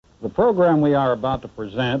The program we are about to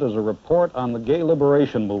present is a report on the gay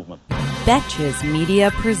liberation movement. Betches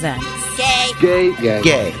Media presents Gay. Gay. Gay.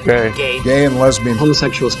 Gay. Gay. Gay. Gay and lesbian.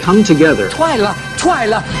 Homosexuals come together.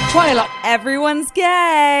 Twyla. Everyone's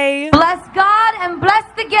Gay. Bless God and bless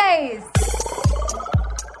the gays.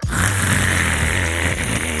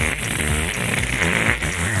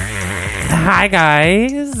 Hi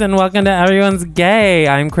guys, and welcome to Everyone's Gay.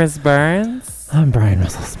 I'm Chris Burns. I'm Brian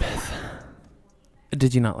Russell Smith.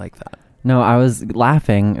 Did you not like that? No, I was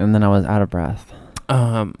laughing and then I was out of breath.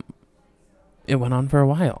 It went on for a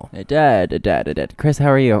while. It did. Chris, how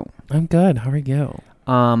are you? I'm good. How are you?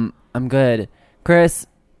 I'm good. Chris,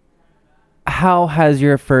 how has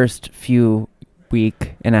your first few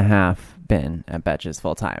week and a half been at Betches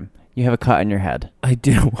full time? You have a cut on your head. I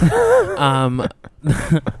do.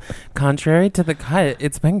 Contrary to the cut,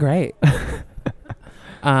 it's been great.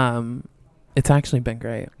 It's actually been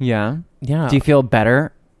great. Yeah? Yeah. Do you feel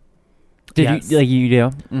better? Yes. You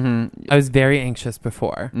do? Mm-hmm. I was very anxious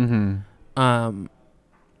before. Mm-hmm.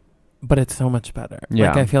 But it's so much better. Yeah.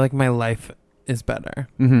 Like, I feel like my life is better.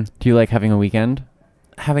 Mm-hmm. Do you like having a weekend?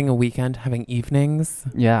 Having a weekend, having evenings.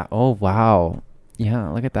 Yeah. Oh, wow. Yeah,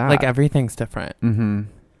 look at that. Like, everything's different. Mm-hmm.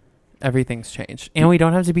 Everything's changed. And we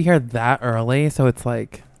don't have to be here that early, so it's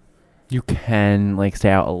like... You can, like, stay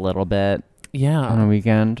out a little bit. Yeah. On a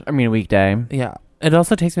weekend. I mean, a weekday. Yeah. It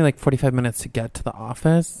also takes me, like, 45 minutes to get to the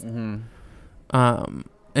office. Mm-hmm.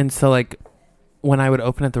 And so, like, when I would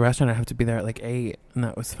open at the restaurant, I'd have to be there at, like, 8. And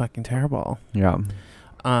that was fucking terrible. Yeah.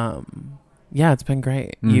 Yeah, it's been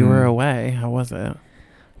great. Mm-hmm. You were away. How was it?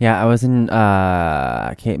 Yeah, I was in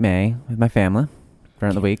Cape May with my family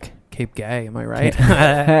for the week. Cape Gay, am I right?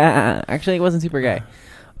 Actually, it wasn't super gay.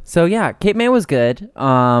 So yeah, Cape May was good.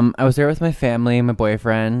 I was there with my family, my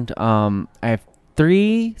boyfriend. I have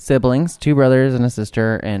 3 siblings, 2 brothers and a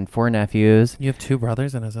sister, and 4 nephews. You have 2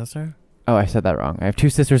 brothers and a sister? Oh, I said that wrong. I have 2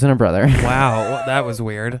 sisters and a brother. Wow, that was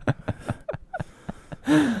weird.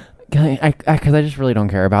 Because I just really don't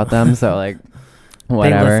care about them. So like,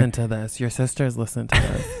 whatever. They listen to this. Your sisters listen to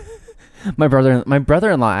this. My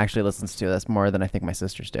brother-in-law actually listens to this more than I think my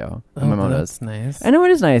sisters do. Oh, my mom that's does. Nice. I know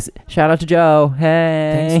it is nice. Shout out to Joe.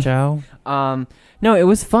 Hey. Thanks, Joe. No, it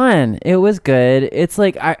was fun. It was good. It's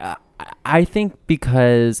like I think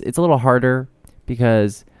because it's a little harder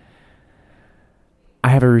because I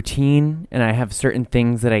have a routine and I have certain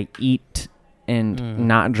things that I eat and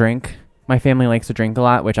not drink. My family likes to drink a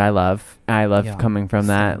lot, which I love. I love coming from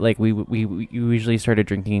that. Like we usually started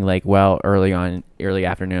drinking like early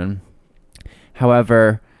afternoon.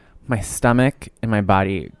 However, my stomach and my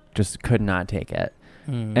body just could not take it.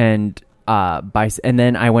 And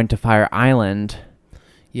then I went to Fire Island.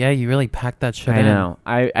 Yeah, you really packed that shit in. I know.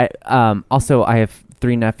 I also I have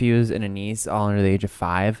 3 nephews and a niece, all under the age of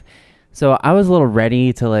 5. So I was a little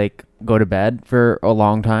ready to like go to bed for a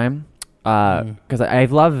long time. Because I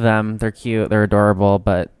love them. They're cute. They're adorable,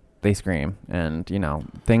 but they scream. And,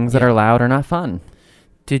 things that are loud are not fun.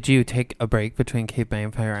 Did you take a break between Cape May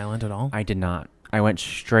and Fire Island at all? I did not. I went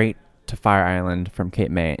straight to Fire Island from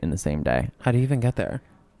Cape May in the same day. How do you even get there?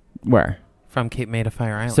 Where? From Cape May to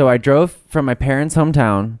Fire Island. So I drove from my parents'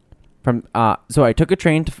 hometown. So I took a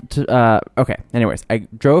train anyways, I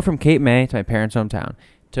drove from Cape May to my parents' hometown.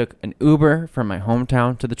 Took an Uber from my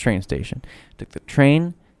hometown to the train station. Took the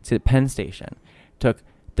train to Penn Station. Took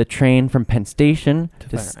the train from Penn Station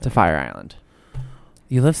to Fire Island.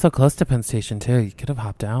 You live so close to Penn Station, too. You could have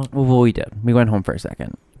hopped out. Well, we did. We went home for a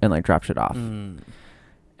second and, like, dropped shit off. And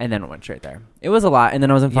then went straight there. It was a lot. And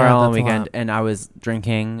then I was in Fire Island weekend, and I was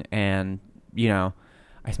drinking, and, I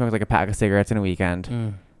smoked, like, a pack of cigarettes in a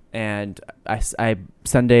weekend. And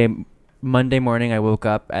Monday morning, I woke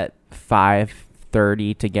up at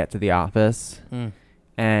 5:30 to get to the office.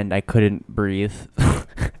 And I couldn't breathe.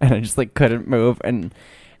 And I just, like, couldn't move. And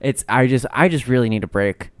I just really need a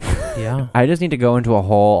break. Yeah. I just need to go into a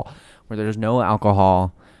hole where there's no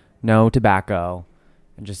alcohol, no tobacco,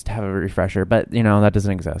 and just have a refresher. But, that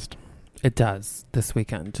doesn't exist. It does this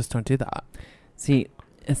weekend. Just don't do that. See,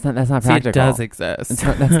 that's not practical. It does exist.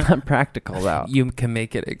 That's not practical, though. You can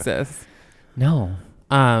make it exist. No.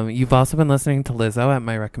 You've also been listening to Lizzo at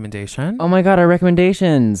my recommendation. Oh, my God, our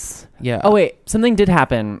recommendations. Yeah. Oh, wait. Something did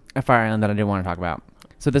happen at Fire Island that I didn't want to talk about.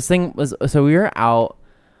 So this thing was... So we were out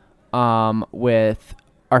with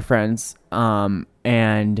our friends, and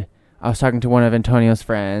I was talking to one of Antonio's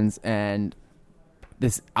friends, and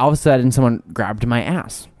all of a sudden someone grabbed my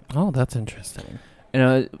ass. Oh, that's interesting.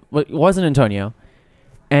 And it wasn't Antonio.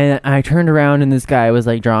 And I turned around, and this guy was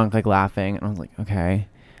like drunk, like laughing, and I was like, okay.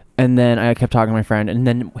 And then I kept talking to my friend, and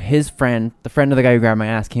then his friend, the friend of the guy who grabbed my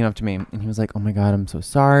ass, came up to me, and he was like, oh my God, I'm so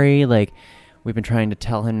sorry. Like, we've been trying to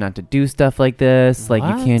tell him not to do stuff like this. Like, you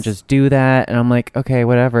What? can't just do that. And I'm like, okay,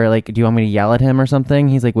 whatever. Like, do you want me to yell at him or something?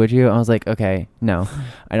 He's like, would you? I was like, okay, no,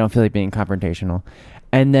 I don't feel like being confrontational.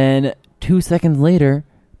 And then 2 seconds later,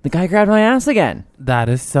 the guy grabbed my ass again. That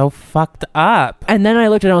is so fucked up. And then I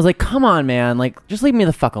looked at him, I was like, come on, man. Like, just leave me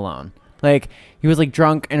the fuck alone. Like, he was like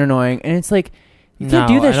drunk and annoying. And it's like, you can't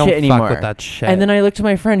do that I don't shit anymore. fuck with that shit. And then I looked at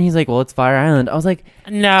my friend. He's like, well, it's Fire Island. I was like,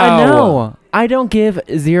 no. no, I don't give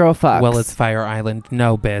zero fucks. Well, it's Fire Island.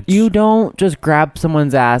 No, bitch. You don't just grab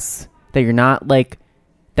someone's ass that you're not like,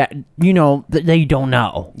 that, you know, that you don't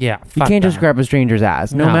know. Yeah. You fuck can't just that. grab a stranger's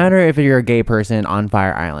ass. No No. matter if you're a gay person on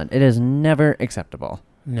Fire Island. It is never acceptable.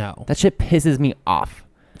 No. That shit pisses me off.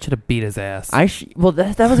 Should have beat his ass. Well, that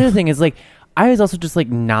was the other thing is like, I was also just like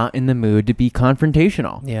not in the mood to be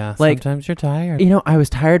confrontational. Yeah. Like, Sometimes you're tired. you know, I was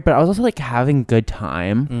tired, but I was also like having good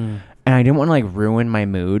time. Mm. And I didn't want to like ruin my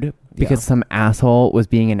mood because Yeah. some asshole was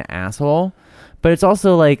being an asshole. But it's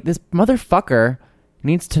also like, this motherfucker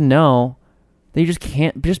needs to know that you just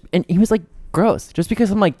can't just, and he was like gross. Just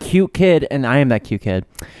because I'm like cute kid, and I am that cute kid,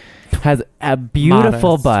 has a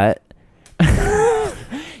beautiful Modest. butt.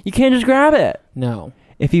 You can't just grab it. No.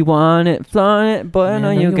 If you want it, flaunt it, boy, I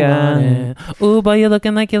know you got it. Ooh, boy, you're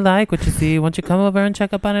looking like you like what you see. Won't you come over and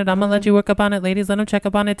check up on it? I'm gonna let you work up on it. Ladies, let them check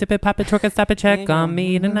up on it. Dip it, pop it, twerk it, stop it, check on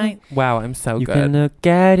me tonight. Wow, I'm so You good. can look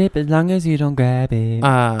at it as long as you don't grab it.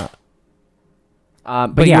 But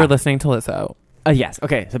But you yeah. were listening to Lizzo. Yes.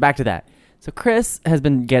 Okay. So back to that. So Chris has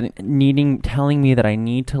been telling me that I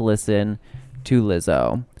need to listen to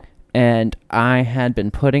Lizzo, and I had been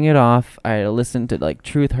putting it off. I had listened to like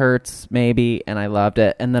Truth Hurts maybe, and I loved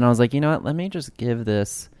it. And then I was like, you know what? Let me just give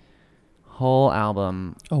this whole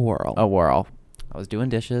album A whirl. a whirl. I was doing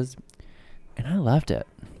dishes, and I loved it.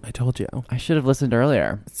 I told you. I should have listened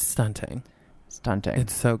earlier. It's stunting. Stunting.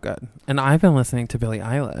 It's so good. And I've been listening to Billie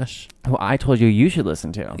Eilish. who I told you should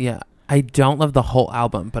listen to. Yeah. I don't love the whole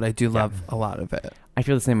album, but I do love a lot of it. I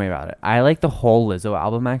feel the same way about it. I like the whole Lizzo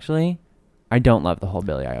album, actually. I don't love the whole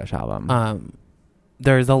Billie Eilish album.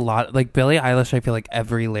 There's a lot, like Billie Eilish, I feel like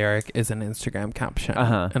every lyric is an Instagram caption.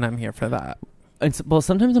 And I'm here for that. Well,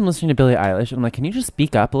 sometimes I'm listening to Billie Eilish and I'm like, can you just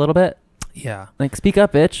speak up a little bit? Yeah. Like, speak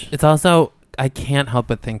up, bitch. It's also, I can't help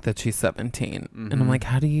but think that she's 17. And I'm like,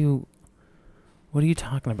 what are you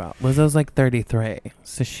talking about? Lizzo's like 33,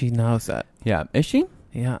 so she knows it. Yeah. Is she?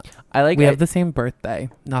 Yeah. I like We it. have the same birthday,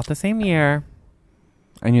 not the same year.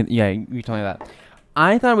 I knew. Yeah, you told me that.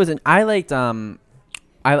 I thought it was I liked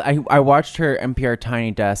I watched her NPR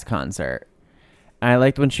Tiny Desk concert. And I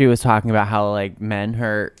liked when she was talking about how like men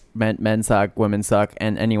suck, women suck,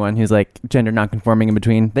 and anyone who's like gender nonconforming in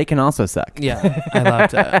between, they can also suck. Yeah, I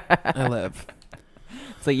loved it. I live.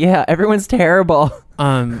 It's like, yeah, everyone's terrible.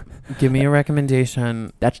 Give me a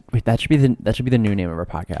recommendation. That should be the new name of our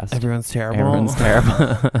podcast. Everyone's terrible. Everyone's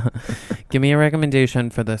terrible. Give me a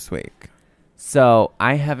recommendation for this week. So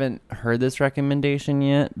I haven't heard this recommendation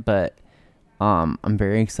yet, but I'm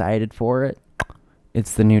very excited for it.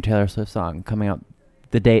 It's the new Taylor Swift song coming out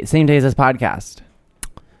same day as this podcast.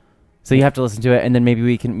 So you have to listen to it, and then maybe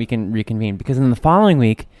we can reconvene, because in the following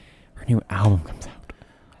week, her new album comes out.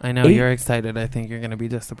 I know you're excited. I think you're going to be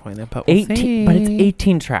disappointed, but we'll 18, see. but it's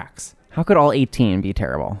 18 tracks. How could all 18 be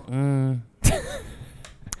terrible?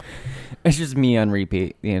 It's just me on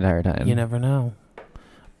repeat the entire time. You never know.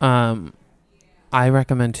 I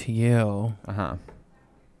recommend to you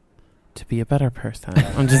to be a better person.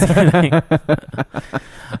 I'm just kidding. To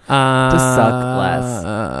suck less.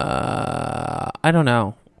 I don't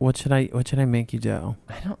know. What should I make you do?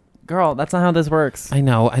 Girl, that's not how this works. I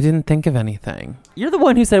know. I didn't think of anything. You're the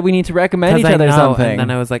one who said we need to recommend each I other know, something. And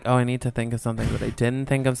then I was like, oh, I need to think of something, but I didn't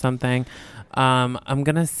think of something. I'm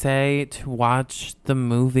going to say to watch the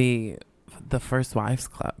movie, The First Wives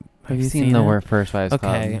Club. Have you seen the it? First Wives Club?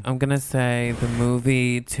 Okay, I'm going to say the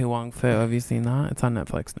movie To Wong Fu. Have you seen that? It's on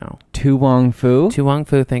Netflix now. To Wong Fu? To Wong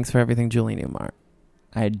Fu, Thanks for Everything, Julie Newmar.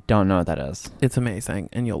 I don't know what that is. It's amazing,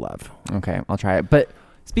 and you'll love. Okay, I'll try it. But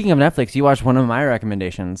speaking of Netflix, you watched one of my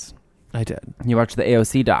recommendations. I did. You watched the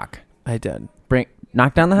AOC doc. I did.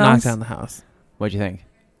 Knock Down the House? Knock Down the House. What'd you think?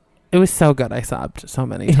 It was so good. I sobbed so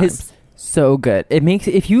many It times. is so good.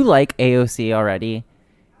 If you like AOC already,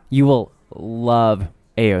 you will love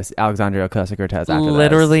AOC, Alexandria Ocasio-Cortez after this.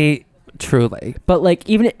 Literally, truly. But like,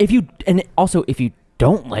 even if you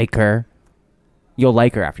don't like her, you'll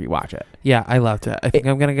like her after you watch it. Yeah, I loved it. I think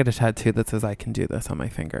I'm going to get a tattoo that says I can do this on my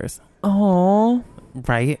fingers. Oh,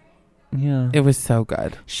 Right? yeah. It was so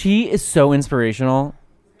good. She is so inspirational.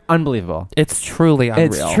 Unbelievable. It's truly unreal.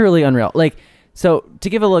 It's truly unreal. Like, so to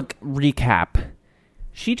give a recap,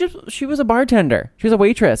 She was a bartender. She was a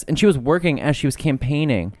waitress, and she was working as she was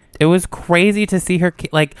campaigning. It was crazy to see her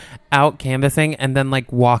like out canvassing and then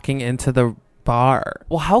like walking into the bar.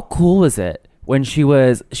 Well, how cool was it when she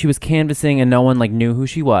was canvassing and no one like knew who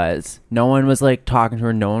she was? No one was like talking to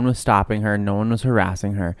her. No one was stopping her. No one was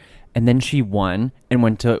harassing her. And then she won and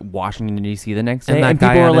went to Washington D.C. the next day. And that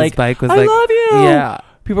guy people on were his like, bike was "I like, love you." Yeah.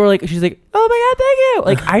 People were like, she's like, "Oh my God, thank you."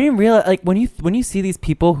 Like, I didn't realize, like, when you see these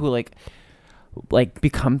people who like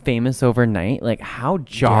become famous overnight, like how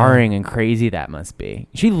jarring and crazy that must be.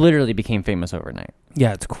 She literally became famous overnight.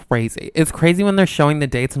 Yeah, it's crazy. It's crazy when they're showing the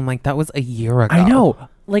dates and I'm like, that was a year ago. I know.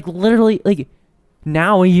 Like literally like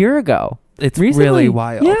now a year ago. It's Recently. really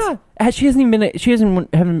wild. Yeah. She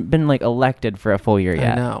haven't been like elected for a full year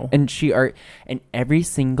yet. I know. And and every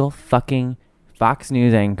single fucking Fox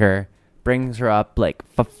News anchor brings her up like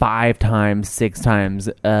 5 times, 6 times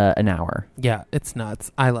an hour. Yeah, it's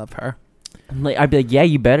nuts. I love her. Like, I'd be like, yeah,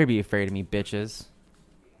 you better be afraid of me, bitches.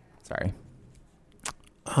 Sorry.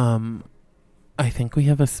 I think we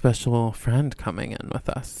have a special friend coming in with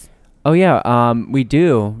us. Oh yeah, we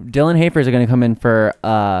do. Dylan Hafers are going to come in for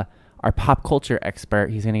our pop culture expert.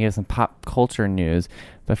 He's going to give us some pop culture news.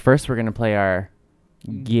 But first, we're going to play our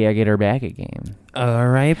Get It or Bag It game. All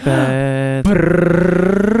right, bitch.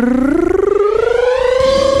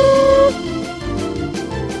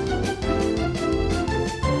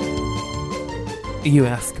 You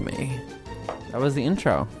ask me. That was the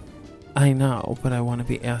intro. I know, but I want to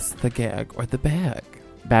be asked the gag or the bag.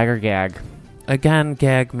 Bag or gag. Again,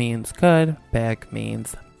 gag means good, bag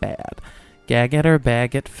means bad. Gag it or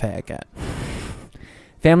bag it, faggot.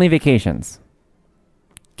 Family vacations.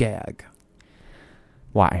 Gag.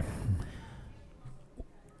 Why?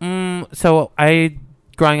 So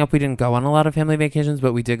growing up, we didn't go on a lot of family vacations,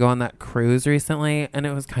 but we did go on that cruise recently, and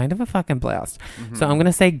it was kind of a fucking blast. Mm-hmm. So I'm going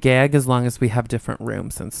to say gag as long as we have different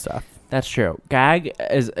rooms and stuff. That's true. Gag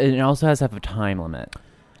is, it also has to have a time limit.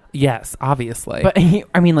 Yes, obviously. But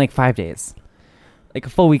I mean, like 5 days. Like a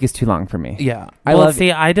full week is too long for me. Yeah.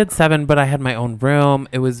 I did 7, but I had my own room.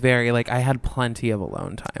 It was very, like, I had plenty of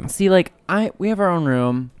alone time. See, like, we have our own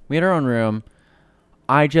room. We had our own room.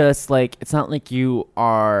 I just, like, it's not like you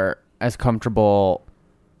are as comfortable.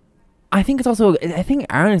 I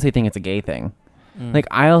honestly think it's a gay thing. Like,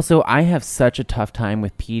 I have such a tough time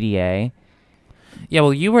with PDA. Yeah,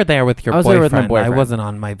 well, you were there with your I was boyfriend. there with my boyfriend. I wasn't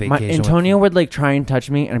on my vacation. Antonio would, like, try and touch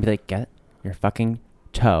me, and I'd be like, get your fucking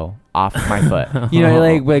toe off my foot. You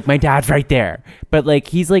know, like my dad's right there. But, like,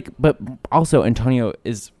 he's, like, but also Antonio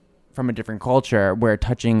is from a different culture where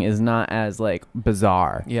touching is not as, like,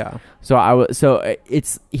 bizarre. Yeah. So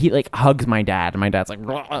he like hugs my dad and my dad's like,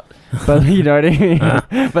 but you know what I mean?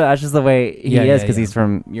 But that's just the way he is because he's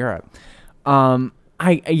from Europe. I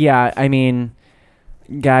mean,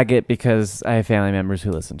 gag it because I have family members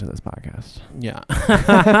who listen to this podcast. Yeah.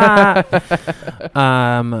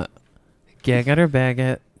 Gag it or bag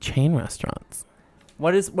it, chain restaurants.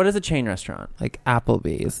 What is a chain restaurant? Like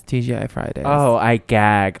Applebee's, TGI Fridays. Oh, I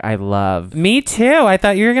gag. I love. Me too. I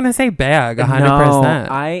thought you were gonna say bag.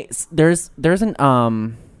 100%. There's an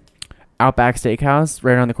Outback Steakhouse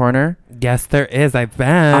right around the corner. Yes, there is. I've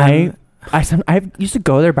been. I used to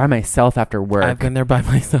go there by myself after work. I've been there by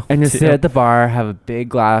myself and just too. sit at the bar, have a big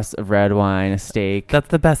glass of red wine, a steak. That's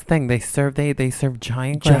the best thing. They serve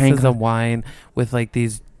giant glasses of wine with like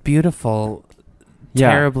these beautiful.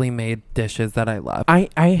 Terribly made dishes that I love. I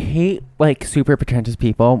hate like super pretentious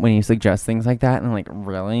people when you suggest things like that and I'm like,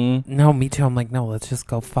 really? No, me too. I'm like, no, let's just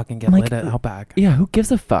go fucking get lit at Outback. Yeah, who gives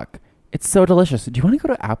a fuck? It's so delicious. Do you want to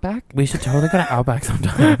go to Outback? We should totally go to Outback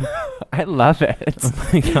sometime. I love it. Oh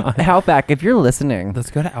my God. Outback, if you're listening.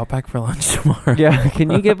 Let's go to Outback for lunch tomorrow. Yeah, can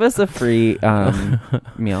you give us a free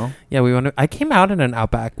meal? Yeah, I came out in an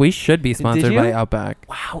Outback. We should be sponsored by Outback.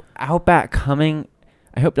 Wow, Outback coming.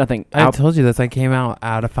 I hope nothing. I told you this. I came out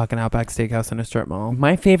at a fucking Outback Steakhouse in a strip mall.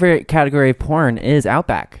 My favorite category of porn is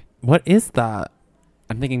Outback. What is that?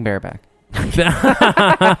 I'm thinking bareback. Like,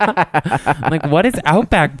 what is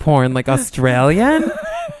Outback porn? Like Australian?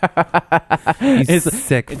 It's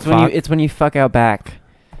sick. It's when you fuck Outback.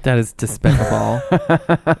 That is despicable.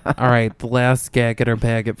 All right, the last gag it or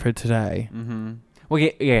bag it for today. Mm-hmm.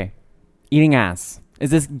 Okay. Eating ass.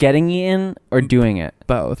 Is this getting eaten or doing it?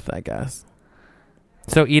 Both, I guess.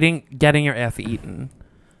 So getting your ass eaten,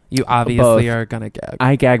 you obviously are gonna gag.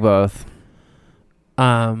 I gag both.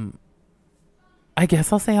 I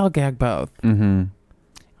guess I'll gag both. Mm-hmm.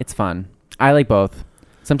 It's fun. I like both.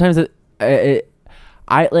 Sometimes I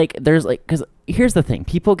like. There's like, because here's the thing: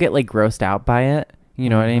 people get like grossed out by it. You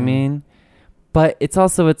know what I mean? But it's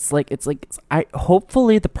also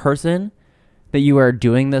hopefully the person that you are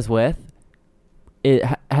doing this with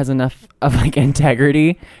has enough of like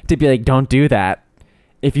integrity to be like, don't do that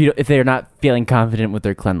if they're not feeling confident with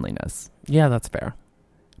their cleanliness. Yeah, that's fair.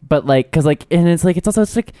 But like, cause like, and it's like,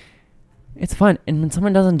 it's like, it's fun. And when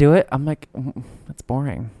someone doesn't do it, I'm like, that's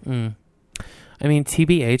boring. I mean,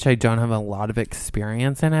 TBH, I don't have a lot of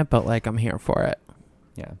experience in it, but like, I'm here for it.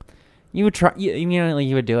 Yeah. You would try, you know, like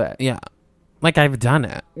you would do it. Yeah. Like, I've done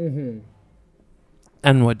it.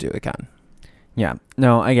 And would do again. Yeah.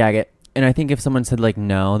 No, I gag it. And I think if someone said like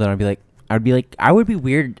no, then I would be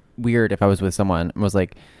weird if I was with someone and was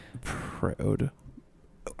like, Prude.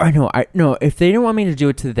 I know, if they didn't want me to do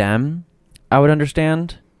it to them, I would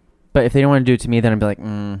understand. But if they don't want to do it to me, then I'd be like,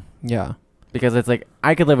 Yeah. because it's like,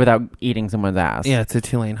 I could live without eating someone's ass. Yeah, it's a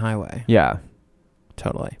 2-lane highway. Yeah.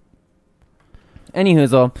 Totally.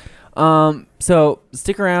 Anywho, so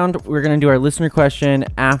stick around. We're going to do our listener question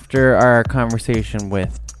after our conversation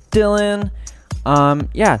with Dylan.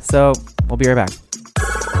 Yeah, so we'll be right back.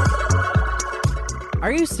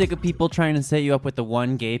 Are you sick of people trying to set you up with the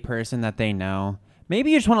one gay person that they know?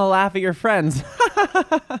 Maybe you just want to laugh at your friends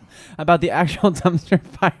about the actual dumpster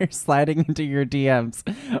fire sliding into your DMs.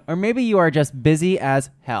 Or maybe you are just busy as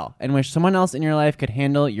hell and wish someone else in your life could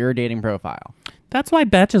handle your dating profile. That's why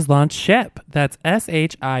Betches launched SHIP. That's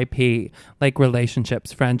SHIP, like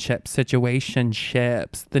relationships, friendships,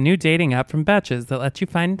 situationships. The new dating app from Betches that lets you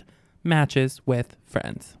find matches with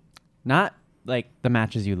friends. Not like the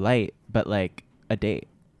matches you like, but like a date.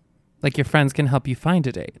 Like your friends can help you find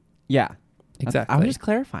a date. Yeah. Exactly. I was just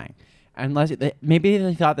clarifying. Unless maybe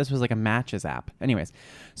they thought this was like a matches app. Anyways,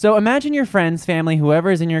 so imagine your friends, family,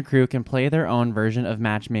 whoever is in your crew can play their own version of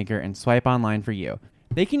Matchmaker and swipe online for you.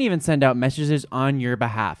 They can even send out messages on your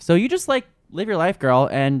behalf. So you just like live your life, girl,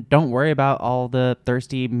 and don't worry about all the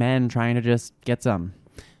thirsty men trying to just get some.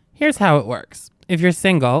 Here's how it works. If you're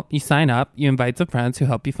single, you sign up, you invite some friends who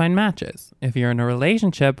help you find matches. If you're in a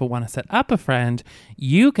relationship but want to set up a friend,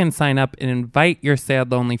 you can sign up and invite your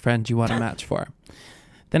sad, lonely friend you want to match for.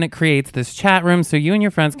 Then it creates this chat room so you and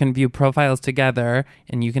your friends can view profiles together,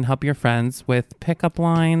 and you can help your friends with pickup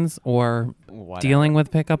lines or dealing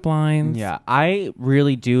with pickup lines. Yeah, I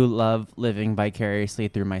really do love living vicariously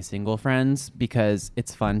through my single friends because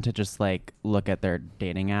it's fun to just like look at their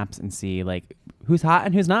dating apps and see like who's hot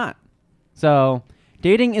and who's not. So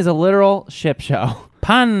dating is a literal ship show.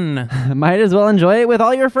 Pun! Might as well enjoy it with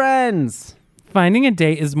all your friends. Finding a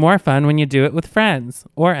date is more fun when you do it with friends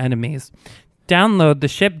or enemies. Download the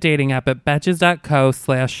SHIP dating app at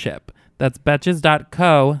betches.co/ship. That's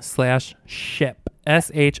betches.co/ship.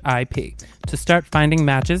 SHIP. To start finding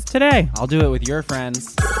matches today. I'll do it with your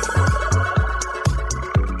friends.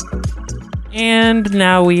 And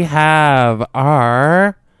now we have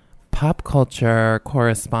our pop culture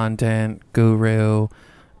correspondent, guru,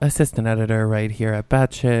 assistant editor right here at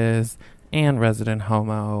Betches, and resident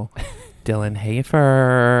homo, Dylan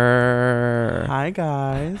Hafer. Hi,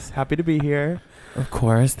 guys. Happy to be here. Of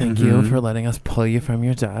course. Thank you for letting us pull you from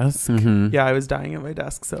your desk. Yeah, I was dying at my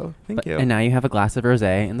desk, so thank you. And now you have a glass of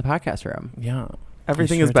rosé in the podcast room. Yeah.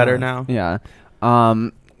 Everything You is sure better do. now. Yeah.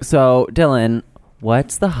 So, Dylan,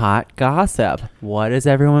 what's the hot gossip? What is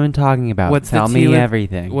everyone talking about? Tell me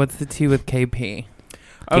everything. What's the tea with KP?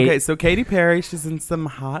 Okay, so Katy Perry, she's in some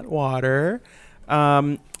hot water.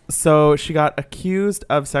 So she got accused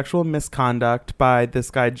of sexual misconduct by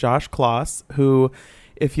this guy, Josh Kloss, who,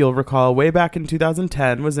 if you'll recall, way back in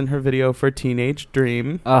 2010 was in her video for Teenage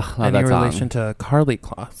Dream. Ugh, love Any that song. relation to Carly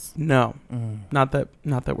Kloss? No, not that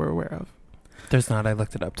we're aware of. There's not. I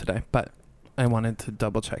looked it up today, but I wanted to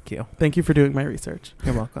double check you. Thank you for doing my research.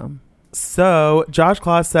 You're welcome. So Josh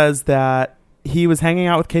Kloss says that he was hanging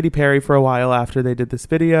out with Katy Perry for a while after they did this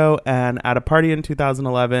video, and at a party in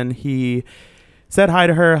 2011, he said hi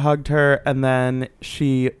to her, hugged her, and then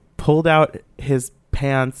she pulled out his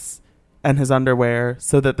pants and his underwear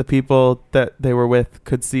so that the people that they were with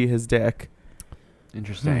could see his dick,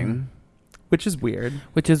 Interesting. which is weird.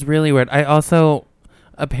 Which is really weird. I also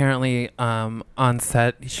apparently on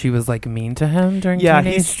set she was like mean to him during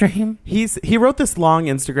Teenage Dream. He wrote this long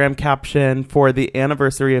Instagram caption for the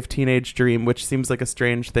anniversary of Teenage Dream, which seems like a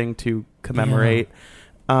strange thing to commemorate.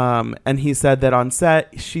 And he said that on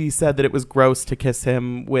set, she said that it was gross to kiss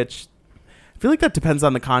him, which I feel like that depends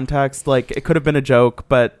on the context. Like, it could have been a joke,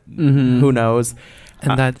 but who knows?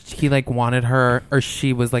 And that he like wanted her, or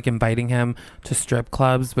she was like inviting him to strip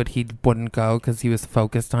clubs, but he wouldn't go because he was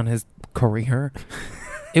focused on his career.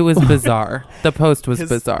 It was bizarre. The post was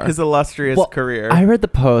bizarre. His illustrious career. I read the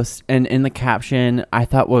post, and in the caption, I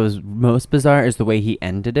thought what was most bizarre is the way he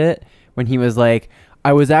ended it when he was like,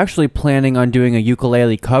 I was actually planning on doing a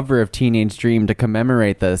ukulele cover of Teenage Dream to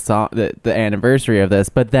commemorate the song, the anniversary of this,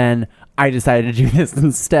 but then I decided to do this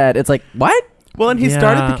instead. It's like, what? Well, and he Yeah.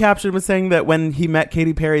 started the caption with saying that when he met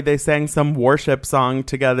Katy Perry, they sang some worship song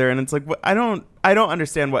together, and it's like, I don't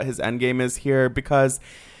understand what his end game is here, because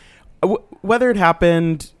whether it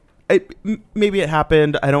happened, maybe it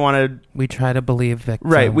happened. I don't want to. We try to believe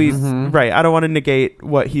victims. Right. Right. I don't want to negate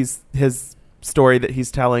what his story that he's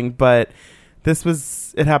telling, but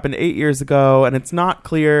it happened 8 years ago, and it's not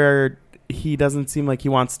clear. He doesn't seem like he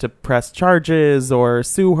wants to press charges or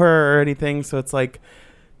sue her or anything. So it's like,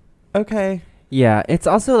 okay. Yeah, it's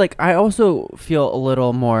also like I also feel a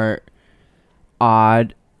little more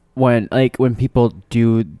odd when people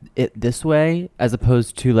do it this way as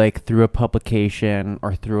opposed to like through a publication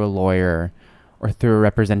or through a lawyer or through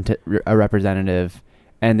a representative,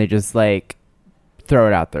 and they just like throw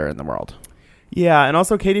it out there in the world. Yeah, and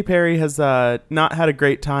also Katy Perry has not had a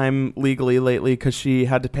great time legally lately because she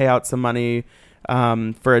had to pay out some money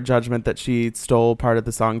for a judgment that she stole part of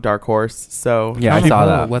the song "Dark Horse." So Yeah, I saw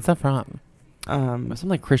that. What's that from? Something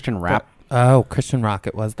like Christian rap, Oh, Christian rock.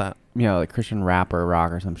 It was that. like Christian rap or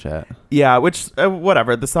rock or some shit. yeah, which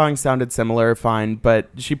whatever. The song sounded similar, fine, but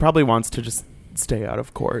she probably wants to just stay out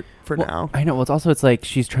of court for now. I know. Well, it's like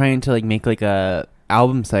she's trying to like make like a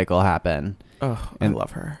album cycle happen. Oh, I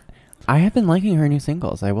love her. I have been liking her new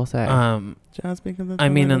singles, I will say. Just because I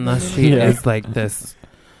mean, unless she Yeah. is like this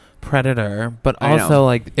predator, but I know. also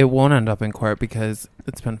like it won't end up in court because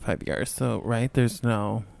it's been 5 years. So right, there's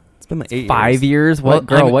no. It's been like 8 5 years? Well, What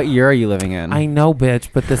girl? I'm- What year are you living in? I know, bitch,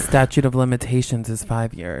 but the statute of limitations is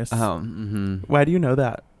 5 years. Oh, mm-hmm. Why do you know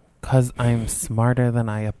that? Because I'm smarter than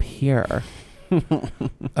I appear.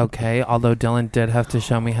 Okay, although Dylan did have to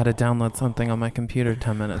show me how to download something on my computer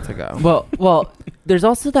 10 minutes ago. Well, there's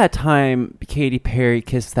also that time Katy Perry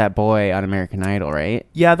kissed that boy on American Idol, right?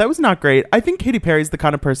 Yeah, that was not great. I think Katy Perry's the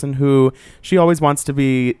kind of person who she always wants to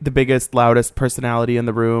be the biggest, loudest personality in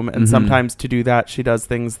the room, and Mhm. sometimes to do that, she does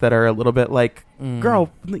things that are a little bit like, girl,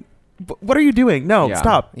 like, what are you doing? No, Yeah.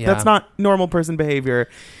 stop. Yeah. That's not normal person behavior.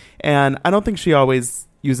 And I don't think she always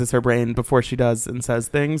uses her brain before she does and says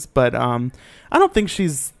things, but I don't think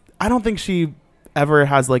she ever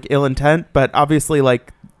has like ill intent, but obviously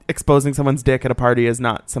like exposing someone's dick at a party is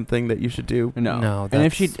not something that you should do. No, And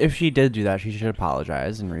if that's- she did do that, she should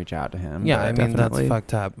apologize and reach out to him. Yeah, but- I mean definitely. that's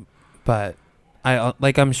fucked up. But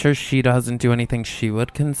I'm sure she doesn't do anything she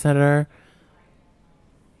would consider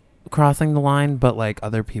crossing the line, but like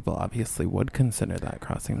other people obviously would consider that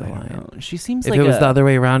crossing the I don't line. know. She seems If like it was the other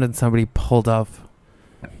way around and somebody pulled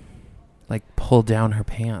down her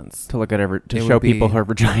pants, to look at her to It show would be- people her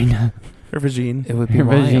vagina. Her vagine. it would be Her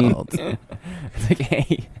vagine. wild, It's like,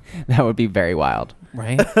 hey, that would be very wild.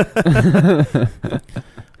 right?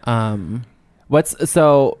 What's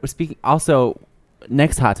so speaking? Also,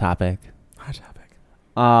 next hot topic. Hot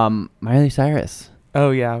topic. Miley Cyrus,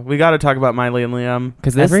 Oh yeah, we got to talk about Miley and Liam.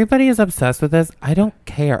 because Everybody is obsessed with this. I don't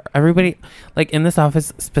care. Everybody, like in this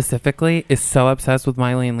office specifically, is so obsessed with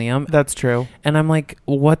Miley and Liam, That's true. and I'm like,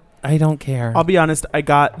 what? I don't care. I'll be honest. I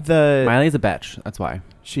got the Miley's a bitch. That's why.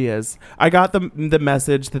 She is. I got the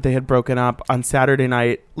message that they had broken up on Saturday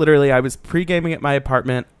night. Literally, I was pre-gaming at my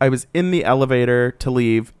apartment. I was in the elevator to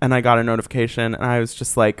leave, and I got a notification, and I was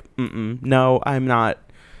just like, no, I'm not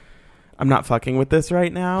fucking with this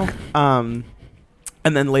right now.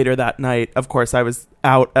 And then later that night, of course, I was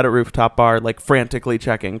out at a rooftop bar, like frantically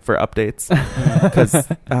checking for updates because,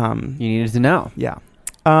 You needed to know. yeah.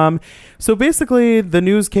 So basically, the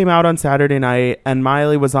news came out on Saturday night, and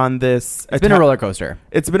Miley was on this. It's been a roller coaster.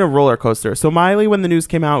 It's been a roller coaster. So Miley, when the news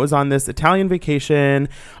came out, was on this Italian vacation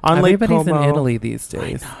on Lake Everybody's Como. in Italy these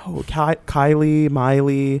days. Oh, Kylie,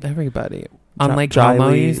 Miley. Everybody on Ja- Lake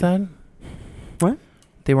Como. Jiley. You said What?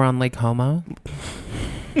 They were on Lake Como.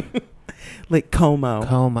 Lake Como.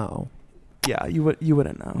 Como. Yeah, you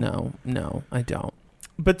wouldn't know. No, I don't.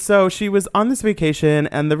 But so she was on this vacation,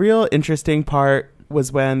 and the real interesting part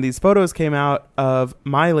was when these photos came out of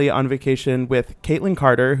Miley on vacation with Caitlyn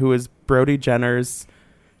Carter, who is Brody Jenner's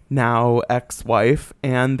now ex-wife,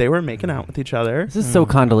 and they were making out with each other. This is so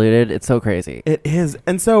convoluted. It's so crazy. It is.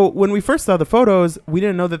 And so when we first saw the photos, we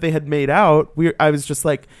didn't know that they had made out. I was just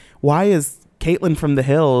like, why is Caitlyn from the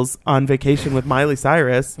Hills on vacation with Miley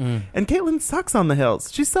Cyrus? And Caitlyn sucks on the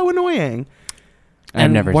Hills. She's so annoying. I've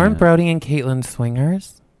And never weren't seen Brody and Caitlyn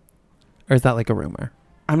swingers, or is that like a rumor?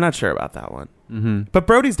 I'm not sure about that one. Mm-hmm. But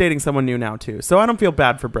Brody's dating someone new now, too. So I don't feel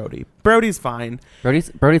bad for Brody. Brody's fine. Brody's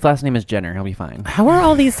last name is Jenner. He'll be fine. How are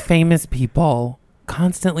all these famous people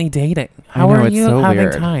constantly dating? How know, are it's you so having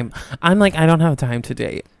weird. time? I'm like, I don't have time to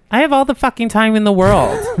date. I have all the fucking time in the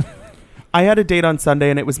world. I had a date on Sunday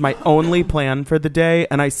and it was my only plan for the day,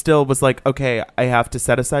 and I still was like, okay, I have to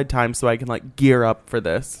set aside time so I can like gear up for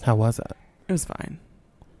this. How was it? It was fine.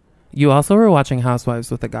 You also were watching Housewives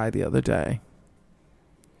with a guy the other day.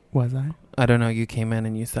 Was I? I don't know. You came in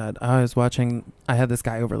and you said, I had this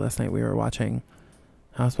guy over last night. We were watching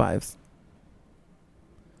Housewives.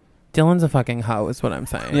 Dylan's a fucking hoe is what I'm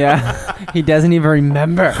saying. Yeah. He doesn't even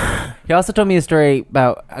remember. He also told me a story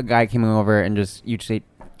about a guy coming over and you just ate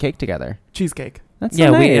cake together. Cheesecake. That's Yeah,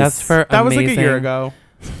 so nice. we asked for That was amazing, like a year ago.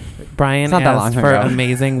 Brian It's not that asked long for ago.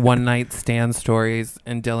 amazing one night stand stories,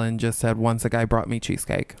 and Dylan just said once a guy brought me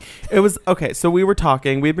cheesecake. It was okay. So we were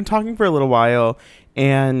talking. We'd been talking for a little while,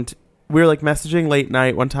 and we were like messaging late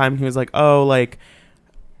night. One time, he was like, "Oh, like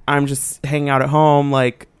I'm just hanging out at home.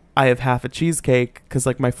 Like I have half a cheesecake because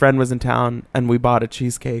like my friend was in town and we bought a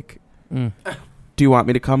cheesecake. Mm. Do you want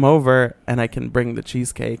me to come over and I can bring the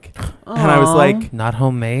cheesecake?" And I was Aw. like, Not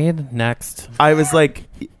homemade. Next.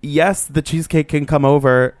 yes, the cheesecake can come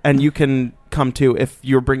over, and you can come too if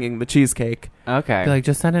you're bringing the cheesecake. Okay. Be like,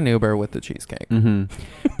 just send an Uber with the cheesecake.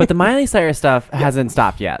 Mm-hmm. But the Miley Cyrus stuff hasn't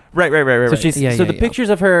stopped yet. Right. So she's Yeah, so yeah, the yeah. pictures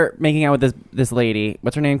of her making out with this lady.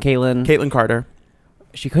 What's her name? Caitlyn Carter.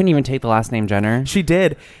 She couldn't even take the last name Jenner. She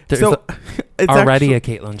did. There's so it's already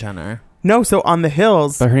actually- a Caitlyn Jenner. no. So on the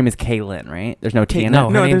hills, But her name is Caitlyn, right? There's no T in No, it.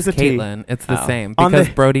 her No, name's there's a T. Caitlyn. It's the Oh. same. On Because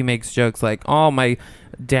the- Brody makes jokes like, oh, my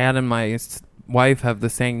dad and my wife have the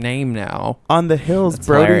same name now. on the hills, That's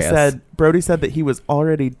Brody hilarious. said that he was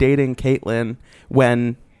already dating Caitlyn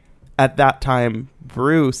when, at that time,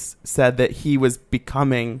 Bruce said that he was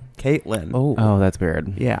becoming Caitlyn. Oh, That's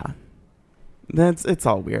weird. Yeah, it's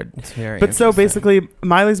all weird. it's very But so interesting. basically,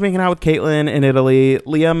 Miley's making out with Caitlyn in Italy.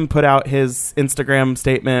 Liam put out his Instagram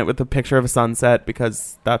statement with a picture of a sunset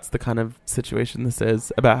because that's the kind of situation this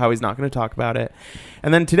is, about how he's not going to talk about it.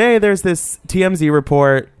 And then today there's this TMZ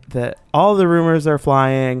report that all the rumors are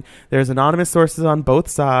flying. There's anonymous sources on both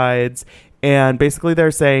sides. And basically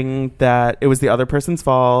they're saying that it was the other person's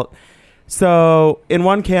fault. So in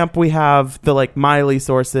one camp, we have the like Miley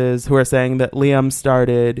sources who are saying that Liam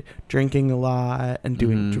started drinking a lot and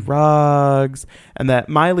doing drugs, and that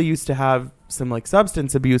Miley used to have some like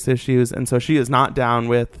substance abuse issues, and so she is not down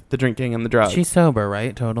with the drinking and the drugs. She's sober,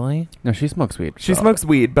 right? Totally. No, she smokes weed. She so- smokes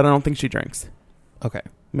weed, but I don't think she drinks. Okay.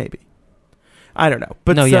 Maybe. I don't know.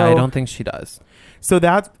 But no, so, yeah, I don't think she does. So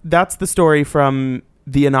that's the story from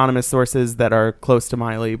the anonymous sources that are close to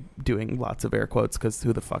Miley, doing lots of air quotes because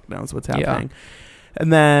who the fuck knows what's happening.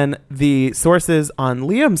 And then the sources on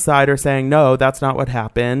Liam's side are saying, no, that's not what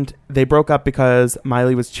happened. They broke up because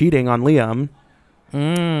Miley was cheating on Liam.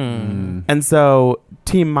 And so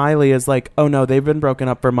Team Miley is like, oh no, they've been broken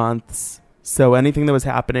up for months. So anything that was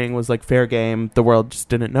happening was like fair game. The world just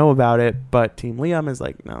didn't know about it. But Team Liam is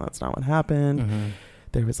like, no, that's not what happened.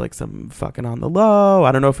 There was like some fucking on the low.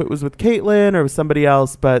 I don't know if it was with Caitlyn or with somebody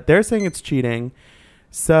else, but they're saying it's cheating.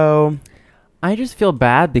 So I just feel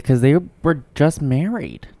bad because they were just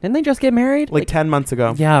married. Didn't they just get married? like 10 months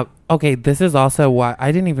ago. Yeah. Okay. This is also why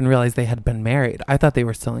I didn't even realize they had been married. I thought they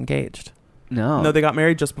were still engaged. No. No, they got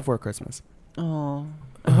married just before Christmas Oh.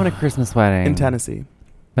 I want a Christmas wedding. in Tennessee.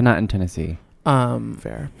 But not in Tennessee.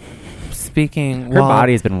 Fair. Speaking, Her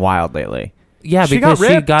body has been wild lately. Yeah, She got because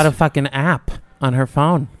she ripped. got a fucking app on her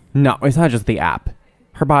phone. No, it's not just the app.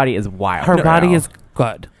 Her body is wild. Her now. body is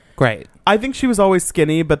good. Great. I think she was always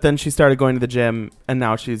skinny, but then she started going to the gym, and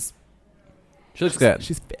now She looks good.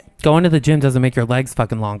 She's fit. Going to the gym doesn't make your legs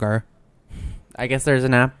fucking longer. I guess there's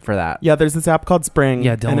an app for that. Yeah, there's this app called Spring.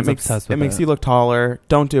 Yeah, and Dylan's it makes obsessed with it makes it. you look taller.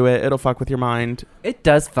 Don't do it; it'll fuck with your mind. It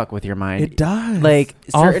does fuck with your mind. It does. Like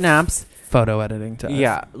All certain apps. Photo editing does.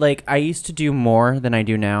 Yeah, like I used to do more than I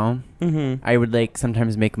do now. Mm-hmm. I would like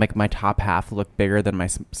sometimes make like my top half look bigger than my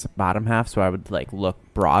bottom half, so I would like look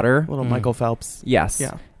broader. Little Michael Phelps. Yes.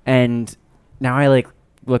 Yeah. And now I like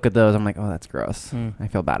look at those. I'm like, oh, that's gross. Mm. I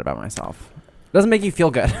feel bad about myself. Doesn't make you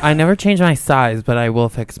feel good. I never change my size, but I will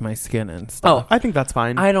fix my skin and stuff. I think that's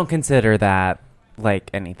fine. I don't consider that like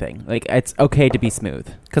anything. Like it's okay to be smooth.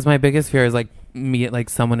 Because my biggest fear is like me, like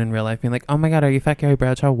someone in real life being like, "Oh my god, are you fat Carrie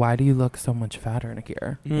Bradshaw? Why do you look so much fatter,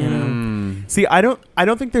 Nakir?" You know? See, I don't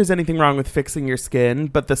think there's anything wrong with fixing your skin,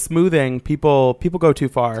 but the smoothing, people go too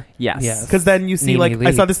far. Yes. Yes. Because then you see, Nene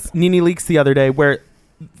I saw Leakes. this Nene Leakes the other day where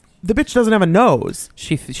the bitch doesn't have a nose,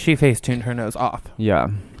 She face tuned her nose off. Yeah.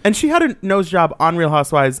 and she had a nose job on Real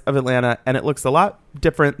Housewives of Atlanta, and it looks a lot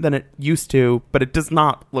different than it used to, but it does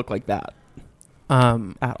not look like that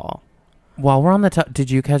at all. While we're on the top, did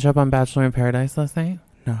you catch up on Bachelor in Paradise last night?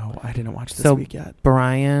 No, I didn't watch this So week yet.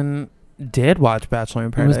 Brian did watch Bachelor in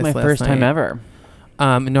It Paradise. was my last first time night. ever.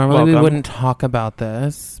 Normally we Welcome. wouldn't talk about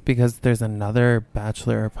this because there's another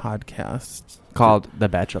Bachelor podcast. Called The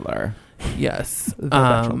Bachelor. Yes. The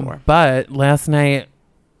Bachelor. But last night,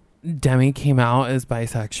 Demi came out as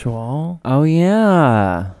bisexual, Oh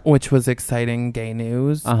yeah. which was exciting gay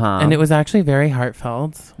news. Uh-huh. And it was actually very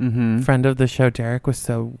heartfelt. Mm-hmm. Friend of the show, Derek, was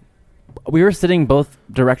so... We were sitting both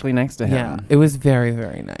directly next to him. Yeah, it was very,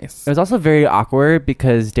 very nice. It was also very awkward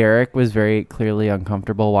because Derek was very clearly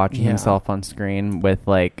uncomfortable watching Yeah. himself on screen with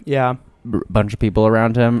like Yeah. a bunch of people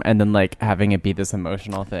around him, and then like having it be this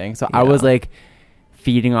emotional thing. So I Yeah. was like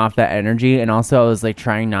feeding off that energy, and also I was like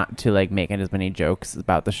trying not to like make as many jokes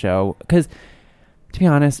about the show because, to be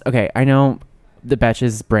honest, okay, I know the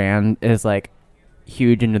Betches brand is like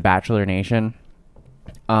huge into Bachelor Nation,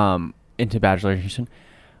 into Bachelor Nation.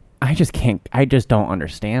 I just don't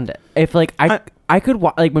understand it. If like I could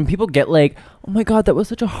like when people get like, oh my god, that was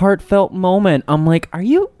such a heartfelt moment. I'm like, are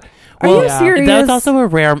you serious? That's also a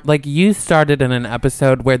rare, like, you started in an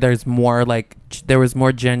episode where there's more, like, there was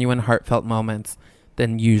more genuine heartfelt moments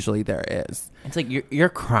than usually there is. It's like you're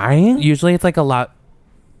crying. Usually it's like a lot,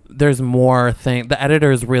 there's more the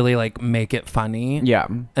editors really, like, make it funny. Yeah.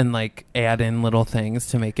 And, like, add in little things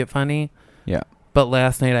to make it funny. Yeah. But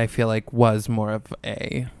last night I feel like was more of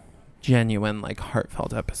a genuine, like,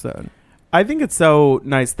 heartfelt episode. I think it's so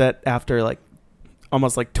nice that after like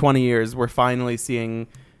almost like 20 years, we're finally seeing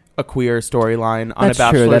a queer storyline on That's a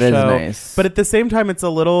Bachelor true. That show. is nice. But at the same time, it's a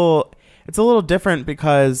little different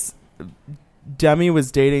because Demi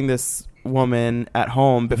was dating this woman at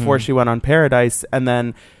home before Mhm. she went on Paradise, and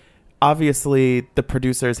then obviously the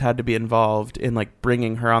producers had to be involved in like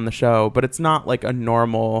bringing her on the show. But it's not like a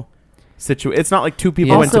normal situation. It's not like two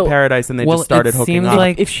people Yeah. went to Also, Paradise and they well, just started it hooking seems up.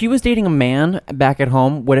 like- if she was dating a man back at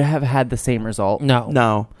home, would it have had the same result? No.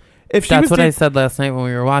 no, if she That's was what I date- said last night when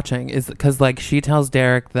we were watching, is because, like, she tells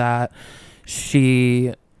Derek that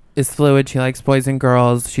she is fluid, she likes boys and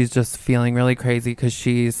girls, she's just feeling really crazy because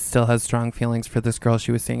she still has strong feelings for this girl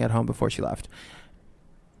she was seeing at home before she left.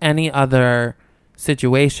 Any other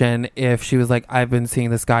situation, if she was like, I've been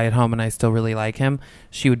seeing this guy at home and I still really like him,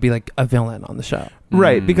 she would be like a villain on the show.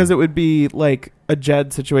 Right, Mm. because it would be like a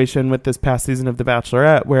Jed situation with this past season of The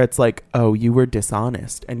Bachelorette where it's like, oh, you were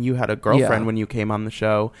dishonest and you had a girlfriend Yeah. when you came on the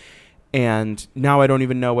show and now I don't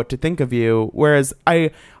even know what to think of you. Whereas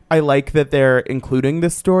I like that they're including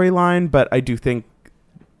this storyline, but I do think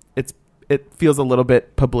it feels a little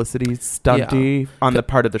bit publicity stunty on the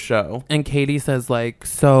part of the show. And Katie says, like,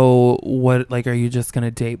 so what, like, are you just going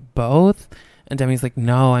to date both? And Demi's like,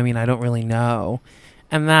 no, I mean, I don't really know.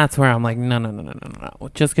 And that's where I'm like, no.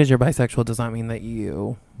 Just because you're bisexual does not mean that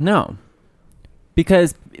you... No.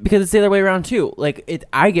 Because it's the other way around too. Like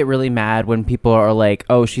I get really mad when people are like,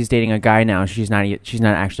 "Oh, she's dating a guy now. She's not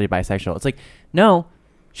actually bisexual." It's like, no,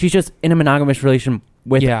 she's just in a monogamous relation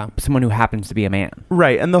with someone who happens to be a man.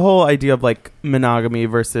 Right, and the whole idea of like monogamy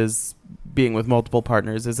versus being with multiple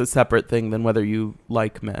partners is a separate thing than whether you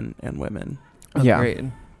like men and women. Yeah.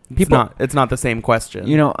 Agreed. It's not the same question.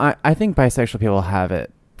 You know, I think bisexual people have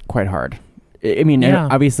it quite hard. I mean, Yeah.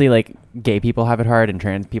 obviously, like, gay people have it hard and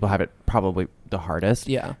trans people have it probably the hardest.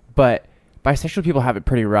 Yeah. But bisexual people have it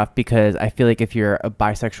pretty rough because I feel like if you're a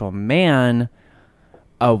bisexual man,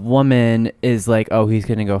 a woman is like, oh, he's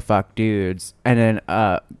going to go fuck dudes. And then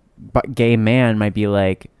a gay man might be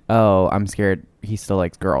like, oh, I'm scared he still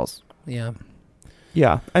likes girls. Yeah.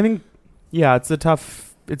 Yeah, I think, it's a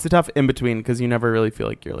tough in between because you never really feel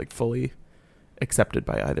like you're like fully accepted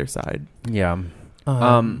by either side. Yeah.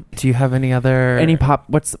 Do you have any other...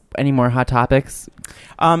 Any more hot topics?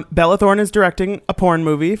 Bella Thorne is directing a porn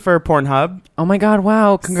movie for Pornhub. Oh my God.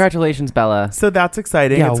 Wow. Congratulations, Bella. So that's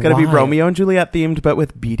exciting. Yeah, It's going to be why? Romeo and Juliet themed, but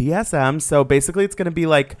with BDSM. So basically it's going to be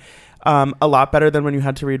like a lot better than when you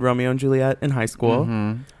had to read Romeo and Juliet in high school.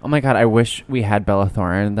 Mm-hmm. Oh my God. I wish we had Bella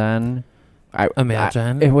Thorne then.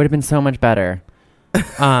 Imagine. It would have been so much better.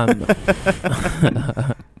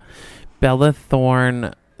 Bella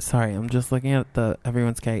Thorne... Sorry, I'm just looking at the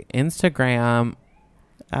Everyone's Gay Instagram.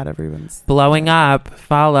 At everyone's. Blowing up.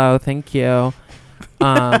 Follow. Thank you.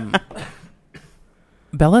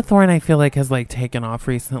 Bella Thorne, I feel like, has like taken off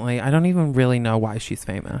recently. I don't even really know why she's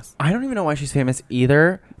famous. I don't even know why she's famous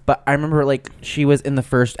either, but I remember like she was in the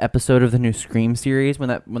first episode of the new Scream series when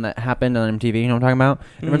that happened on MTV. You know what I'm talking about?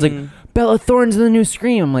 And everyone's like, Bella Thorne's in the new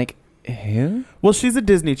Scream. I'm like, who? Well, she's a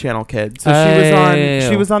Disney Channel kid, so Oh.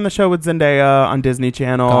 she was on the show with Zendaya on Disney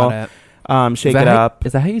Channel. Got it. Shake It Up.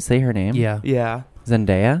 Is that how you say her name? Yeah. Yeah.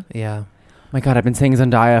 Zendaya? Yeah. My God, I've been saying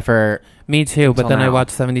Zendaya for... Me too, but Until then I now.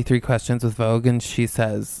 watched 73 Questions with Vogue and she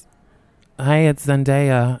says, hi, it's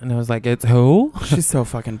Zendaya. And I was like, it's who? She's so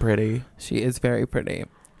fucking pretty. She is very pretty.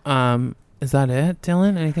 Is that it,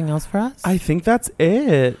 Dylan? Anything else for us? I think that's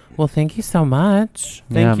it. Well, thank you so much.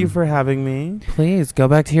 Thank you for having me. Please go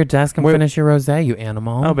back to your desk and finish your rosé, you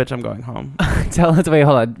animal. Oh, bitch, I'm going home. Tell us. Wait,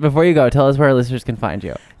 hold on. Before you go, tell us where our listeners can find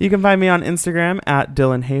you. You can find me on Instagram at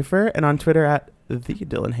Dylan Hafer and on Twitter at the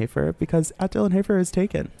Dylan Hafer because at Dylan Hafer is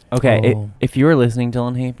taken. Okay, Oh. if you were listening,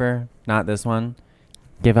 Dylan Hafer, not this one,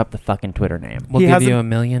 give up the fucking Twitter name. We'll He give you hasn't- $1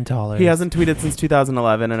 million. He hasn't tweeted since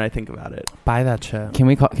 2011, and I think about it. Buy that shit. Can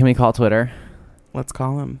we call Twitter? Let's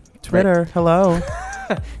call him. Twitter, hello.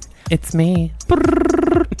 It's me. All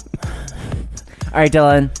right,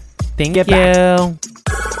 Dylan. Thank Get you. back.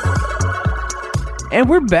 And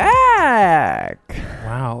we're back.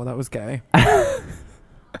 Wow, that was gay.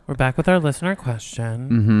 We're back with our listener question.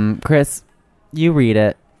 Mm-hmm. Chris, you read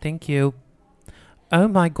it. Thank you. Oh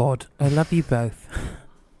my God, I love you both.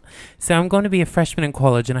 So I'm going to be a freshman in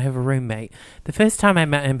college and I have a roommate. The first time I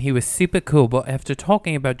met him, he was super cool, but after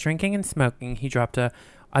talking about drinking and smoking, he dropped a,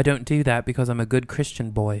 I don't do that because I'm a good Christian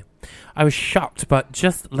boy. I was shocked, but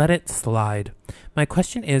just let it slide. My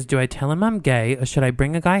question is, do I tell him I'm gay or should I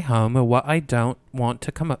bring a guy home or what I don't want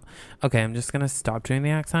to come up? Okay, I'm just going to stop doing the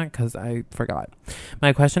accent because I forgot.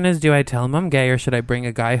 My question is, do I tell him I'm gay or should I bring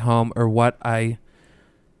a guy home or what?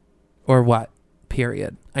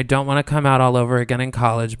 Period. I don't want to come out all over again in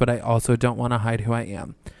college, but I also don't want to hide who I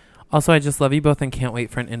am. Also, I just love you both and can't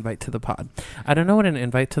wait for an invite to the pod. I don't know what an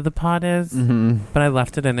invite to the pod is, but I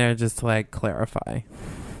left it in there just to like clarify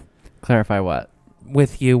Clarify what?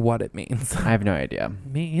 with you what it means. I have no idea.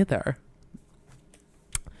 Me either.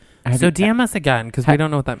 Have So you- DM us again because we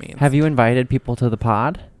don't know what that means. Have you invited people to the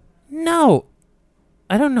pod? No.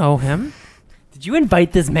 I don't know him. Did you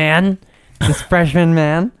invite this man? This freshman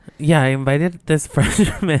man Yeah, I invited this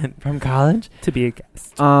freshman from college? to be a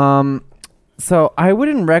guest. So I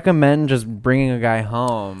wouldn't recommend just bringing a guy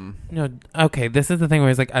home. No, okay, this is the thing where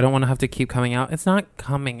it's like, I don't want to have to keep coming out. It's not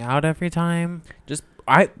coming out every time.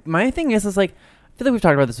 My thing is like, I feel like we've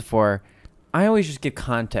talked about this before. I always just give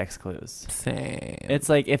context clues. Same. It's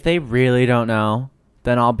like, if they really don't know,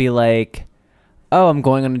 then I'll be like, oh, I'm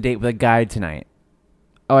going on a date with a guy tonight.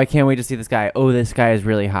 Oh, I can't wait to see this guy. Oh, this guy is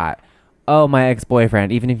really hot. Oh, my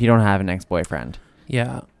ex-boyfriend, even if you don't have an ex-boyfriend.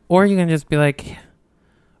 Yeah. Or you can just be like,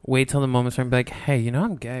 wait till the moment's right and be like, hey, you know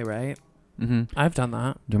I'm gay, right? Mm-hmm. I've done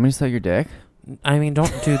that. Do you want me to suck your dick? I mean,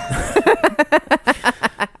 don't do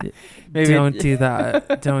don't do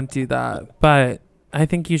that. Don't do that. But I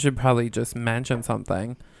think you should probably just mention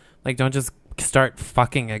something. Like, don't just start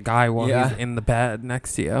fucking a guy while he's in the bed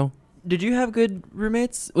next to you. Did you have good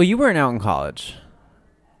roommates? Well, you weren't out in college.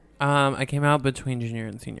 I came out between junior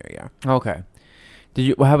and senior year. Okay.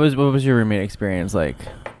 What was your roommate experience like?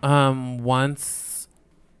 Once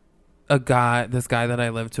this guy that I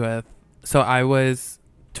lived with, so I was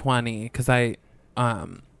 20 because I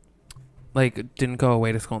didn't go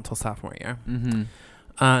away to school until sophomore year. Mm-hmm.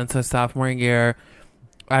 And so sophomore year,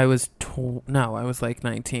 I was I was like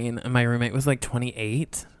 19 and my roommate was like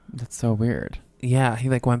 28. That's so weird. Yeah, he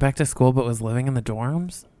like went back to school but was living in the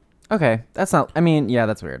dorms. Okay, that's not. I mean, yeah,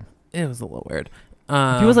 that's weird. It was a little weird.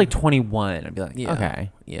 If he was like 21, I'd be like, yeah,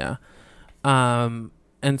 okay. Yeah.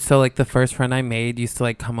 And so like the first friend I made used to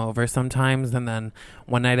like come over sometimes, and then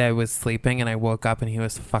one night I was sleeping and I woke up and he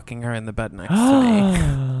was fucking her in the bed next to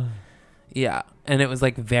me. Yeah, and it was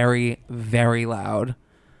like very, very loud.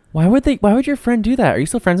 Why would your friend do that? Are you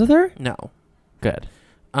still friends with her? No. Good.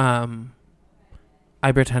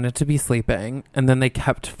 I pretended to be sleeping, and then they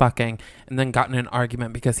kept fucking, and then got in an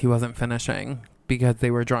argument because he wasn't finishing because they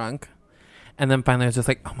were drunk. And then finally I was just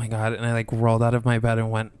like, oh my God. And I like rolled out of my bed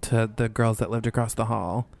and went to the girls that lived across the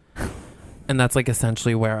hall. And that's like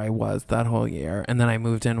essentially where I was that whole year. And then I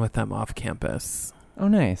moved in with them off campus. Oh,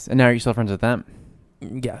 nice. And now are you still friends with them?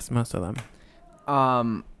 Yes, most of them.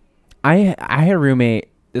 I had a roommate.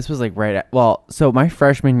 This was like so my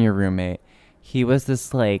freshman year roommate, he was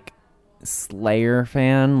this like Slayer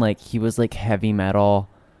fan. Like he was like heavy metal.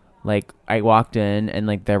 Like I walked in and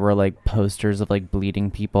like there were like posters of like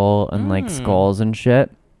bleeding people and like skulls and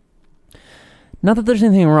shit. Not that there's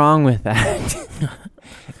anything wrong with that.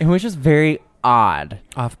 It was just very odd.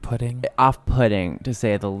 Off-putting To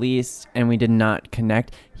say the least. And we did not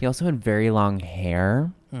connect. He also had very long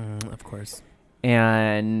hair. of course.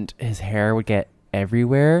 And his hair would get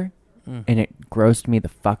everywhere. And it grossed me the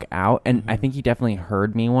fuck out. And I think he definitely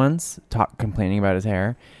heard me once complaining about his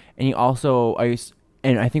hair. And he also,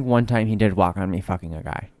 and I think one time he did walk on me fucking a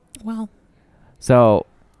guy. Well, so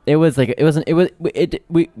he was only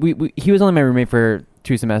my roommate for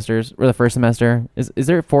 2 semesters, or the first semester. Is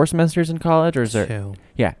there 4 semesters in college, or is there 2?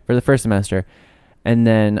 Yeah, for the first semester. And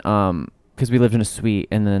then, because we lived in a suite,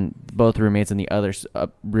 and then both roommates in the other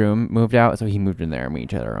room moved out, so he moved in there, and we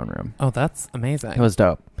each had our own room. Oh, that's amazing. It was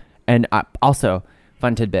dope. And also,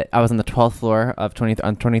 fun tidbit, I was on the 12th floor of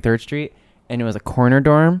on 23rd Street, and it was a corner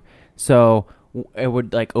dorm, so it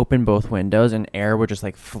would like open both windows, and air would just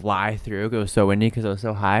like fly through. It was so windy because it was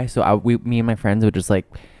so high. So me and my friends would just like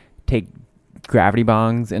take gravity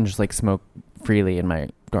bongs and just like smoke freely in my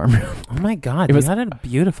dorm room. Oh my God, It was- you had a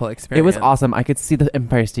beautiful experience. It was awesome. I could see the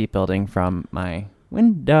Empire State Building from my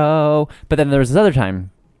window. But then there was this other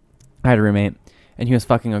time I had a roommate, and he was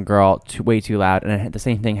fucking a girl way too loud, and I had the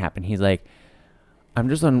same thing happen. He's like, I'm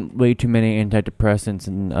just on way too many antidepressants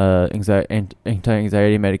and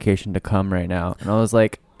anti-anxiety medication to come right now. And I was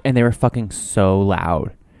like, and they were fucking so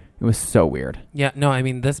loud. It was so weird. Yeah, no, I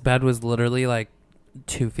mean, this bed was literally like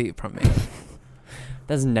 2 feet from me.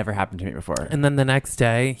 That's never happened to me before. And then the next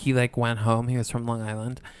day, he like went home. He was from Long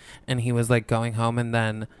Island, and he was like going home. And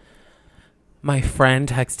then my friend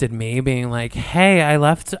texted me being like, "Hey, I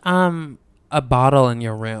left a bottle in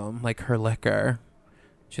your room, like her liquor."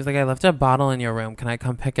 She's like, "I left a bottle in your room. Can I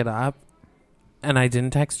come pick it up?" And I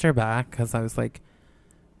didn't text her back because I was like,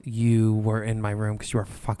 "You were in my room because you were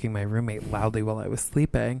fucking my roommate loudly while I was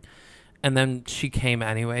sleeping." And then she came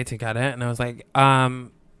anyway to get it, and I was like,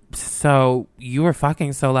 so you were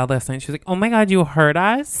fucking so loud last night. She's like, "Oh my God, you heard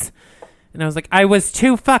us?" And I was like, "I was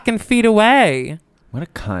 2 fucking feet away." What a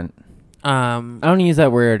cunt. I don't use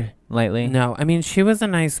that word lightly. No, I mean, she was a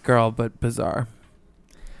nice girl, but bizarre.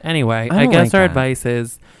 Anyway, I I don't guess like our that. advice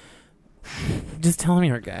is just tell him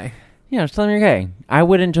you're gay. Yeah, just tell him you're gay. I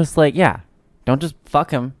wouldn't just like, don't just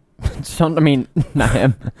fuck him. Just don't, I mean, not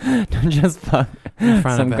him. Don't just fuck In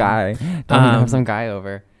front some of him. guy. Don't have some guy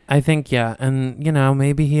over. I think, yeah. And, you know,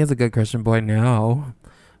 maybe he is a good Christian boy now.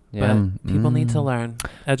 Yeah. But people need to learn.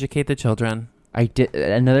 Educate the children. I did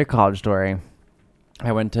another college story.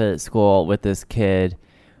 I went to school with this kid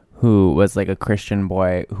who was like a Christian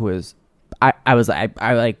boy who was, I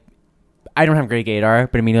don't have great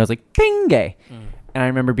gaydar, but I mean, I was like, ping gay. And I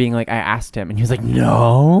remember being like, I asked him and he was like,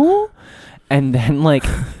 no. And then like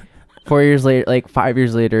 4 years later, like 5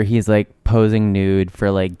 years later, he's like posing nude for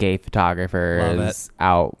like gay photographers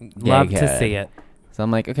out. Love gay to kid. see it. So I'm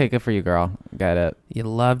like, okay, good for you, girl. Got it. You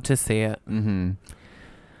love to see it. Mm-hmm.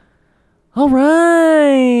 All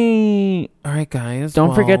right. All right, guys.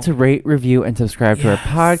 Don't forget to rate, review, and subscribe to our Yes,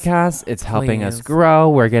 podcast. It's helping us please. grow.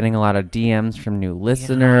 We're getting a lot of DMs from new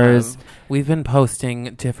listeners. We've been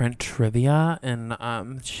posting different trivia and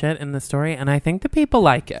shit in the story, and I think the people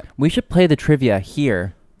like it. We should play the trivia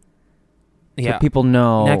here Yeah. so people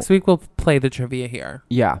know. Next week we'll play the trivia here.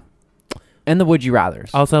 Yeah. And the Would You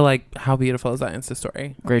Rathers. Also, like, how beautiful is that Insta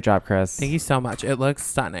story? Great job, Chris. Thank you so much. It looks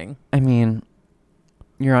stunning. I mean,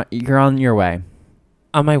 you're on your way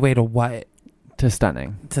On my way to what? to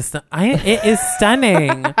stunning. It is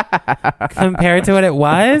stunning compared to what it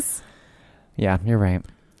was. Yeah, you're right.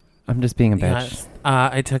 I'm just being a bitch. Yes.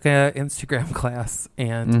 I took a Instagram class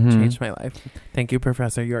and changed my life. Thank you,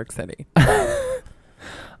 Professor York City.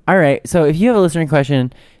 All right. So if you have a listening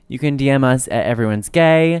question, you can DM us at Everyone's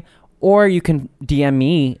Gay, or you can DM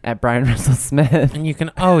me at Brian Russell Smith. And you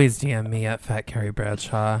can always DM me at Fat Carrie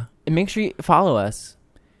Bradshaw. And make sure you follow us,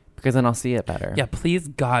 because then I'll see it better. Yeah, please,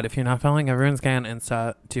 God, if you're not following Everyone's Gay on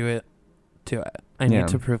Insta, do it. Do it. I Yeah. need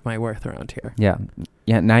to prove my worth around here. Yeah.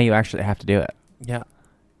 Yeah, now you actually have to do it. Yeah.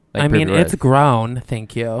 Like, I prove mean, your it's worth. grown.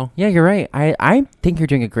 Thank you. Yeah, you're right. I think you're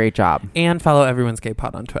doing a great job. And follow Everyone's Gay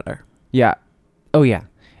Pod on Twitter. Yeah. Oh, yeah.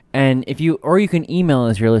 And you can email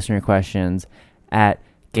us your listener questions at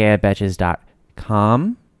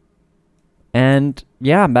gayabetches.com. And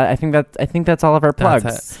yeah, I think that's all of our plugs.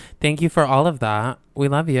 That's it. Thank you for all of that. We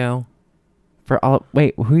love you.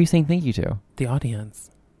 Wait, who are you saying thank you to? The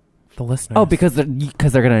audience. The listeners. Oh, because they're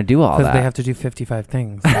gonna do all that. Because they have to do 55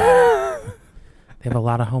 things. They have a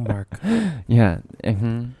lot of homework. Yeah.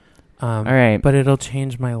 Mm-hmm. All right. But it'll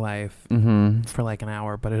change my life Mm-hmm. for like an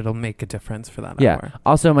hour, but it'll make a difference for that Yeah. hour.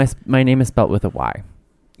 Also, my name is spelled with a Y.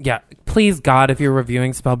 Yeah. Please, God, if you're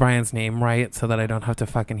reviewing, spell Brian's name right so that I don't have to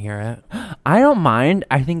fucking hear it. I don't mind.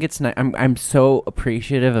 I think it's nice. I'm so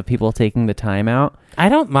appreciative of people taking the time out. I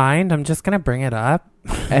don't mind. I'm just going to bring it up.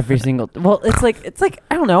 Every single. Well, it's like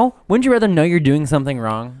I don't know. Wouldn't you rather know you're doing something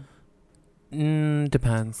wrong?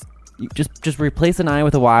 Depends. You just replace an I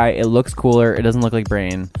with a Y. It looks cooler. It doesn't look like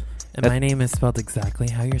brain. And my name is spelled exactly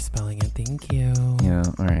how you're spelling it. Thank you. Yeah.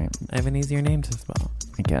 All right. I have an easier name to spell.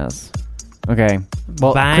 I guess. Okay.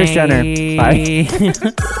 Well, Bye. Kris Jenner. Bye.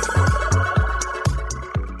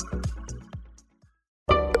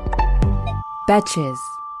 Betches.